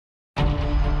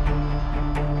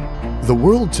The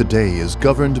world today is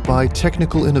governed by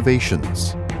technical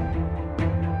innovations,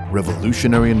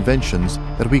 revolutionary inventions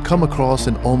that we come across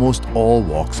in almost all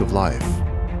walks of life.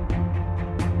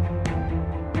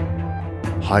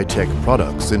 High-tech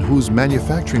products in whose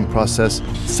manufacturing process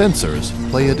sensors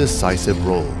play a decisive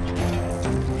role.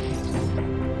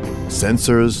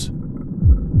 Sensors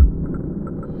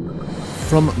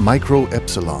from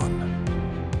Micro-Epsilon.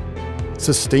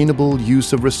 Sustainable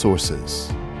use of resources.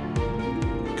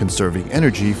 Conserving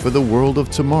energy for the world of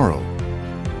tomorrow.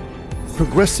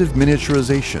 Progressive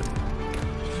miniaturization.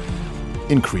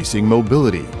 Increasing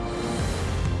mobility.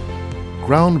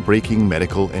 Groundbreaking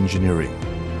medical engineering.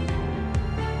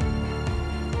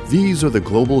 These are the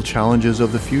global challenges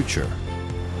of the future.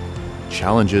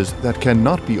 Challenges that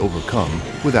cannot be overcome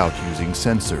without using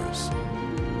sensors.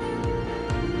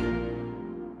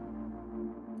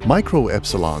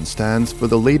 Micro-Epsilon stands for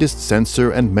the latest sensor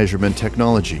and measurement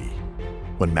technology.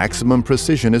 When maximum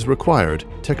precision is required,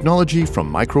 technology from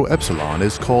Micro-Epsilon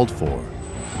is called for.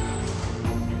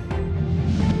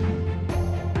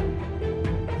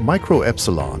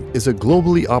 Micro-Epsilon is a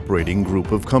globally operating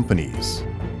group of companies.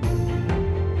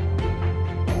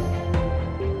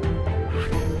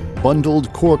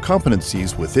 Bundled core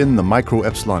competencies within the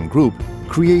Micro-Epsilon group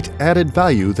create added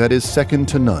value that is second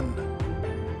to none.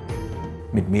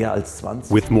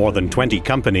 With more than 20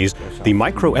 companies, the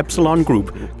Micro-Epsilon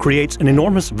Group creates an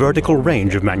enormous vertical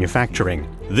range of manufacturing.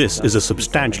 This is a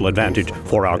substantial advantage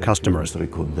for our customers.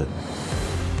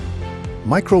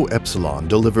 Micro-Epsilon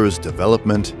delivers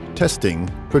development, testing,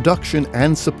 production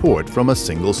and support from a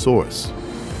single source.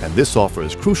 And this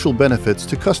offers crucial benefits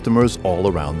to customers all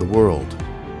around the world.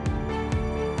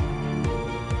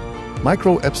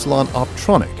 Micro-Epsilon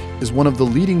Optronic is one of the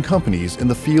leading companies in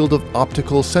the field of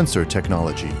optical sensor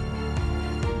technology.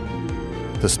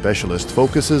 The specialist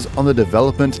focuses on the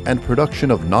development and production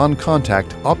of non-contact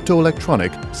optoelectronic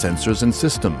sensors and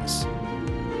systems.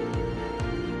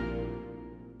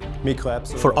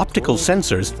 For optical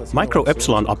sensors,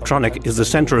 Micro-Epsilon Optronic is the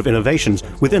center of innovations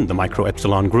within the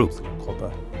Micro-Epsilon Group.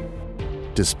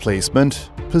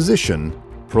 Displacement, position,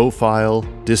 profile,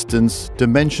 distance,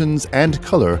 dimensions, and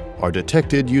color are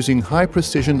detected using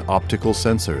high-precision optical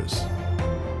sensors.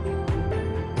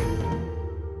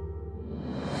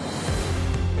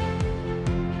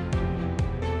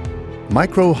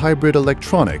 Micro-Hybrid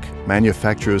Electronic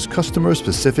manufactures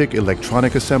customer-specific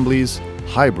electronic assemblies,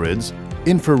 hybrids,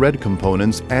 infrared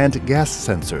components, and gas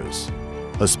sensors.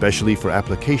 Especially for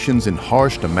applications in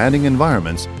harsh, demanding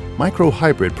environments,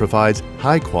 Micro-Hybrid provides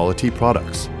high-quality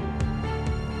products.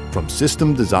 From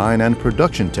system design and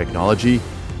production technology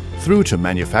through to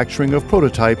manufacturing of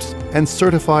prototypes and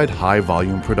certified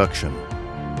high-volume production.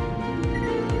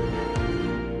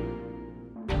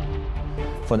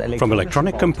 From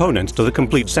electronic components to the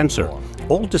complete sensor,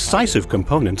 all decisive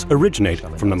components originate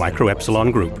from the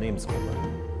Micro-Epsilon Group.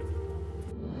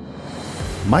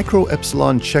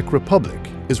 Micro-Epsilon Czech Republic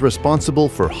is responsible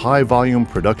for high-volume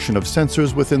production of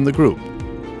sensors within the group,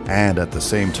 and at the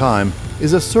same time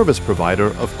is a service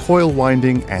provider of coil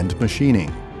winding and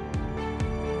machining.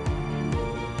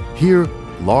 Here,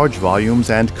 large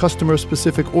volumes and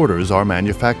customer-specific orders are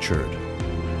manufactured.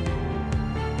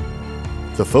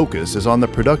 The focus is on the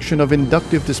production of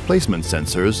inductive displacement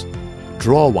sensors,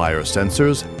 draw wire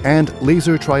sensors, and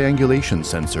laser triangulation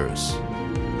sensors.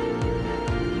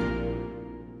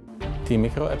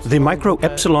 The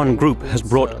Micro-Epsilon Group has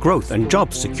brought growth and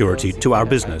job security to our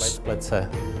business.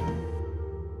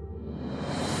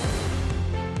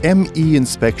 ME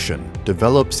Inspection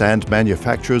develops and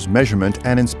manufactures measurement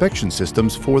and inspection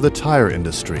systems for the tire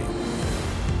industry.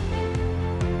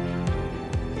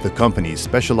 The company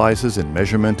specializes in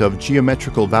measurement of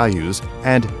geometrical values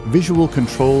and visual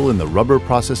control in the rubber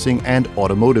processing and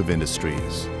automotive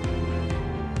industries.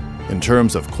 In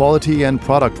terms of quality and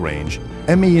product range,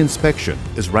 ME Inspection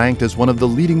is ranked as one of the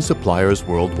leading suppliers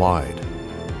worldwide.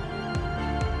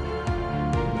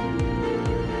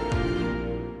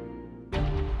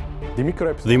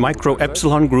 The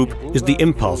Micro-Epsilon Group is the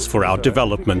impulse for our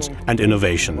developments and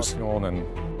innovations.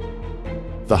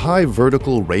 The high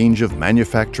vertical range of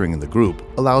manufacturing in the group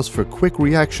allows for quick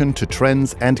reaction to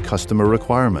trends and customer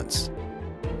requirements.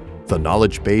 The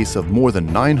knowledge base of more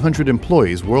than 900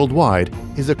 employees worldwide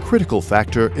is a critical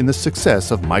factor in the success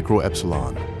of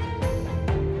Micro-Epsilon.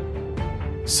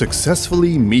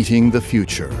 Successfully meeting the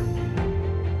future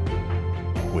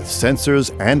with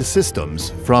sensors and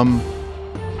systems from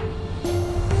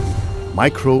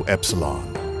Micro-Epsilon.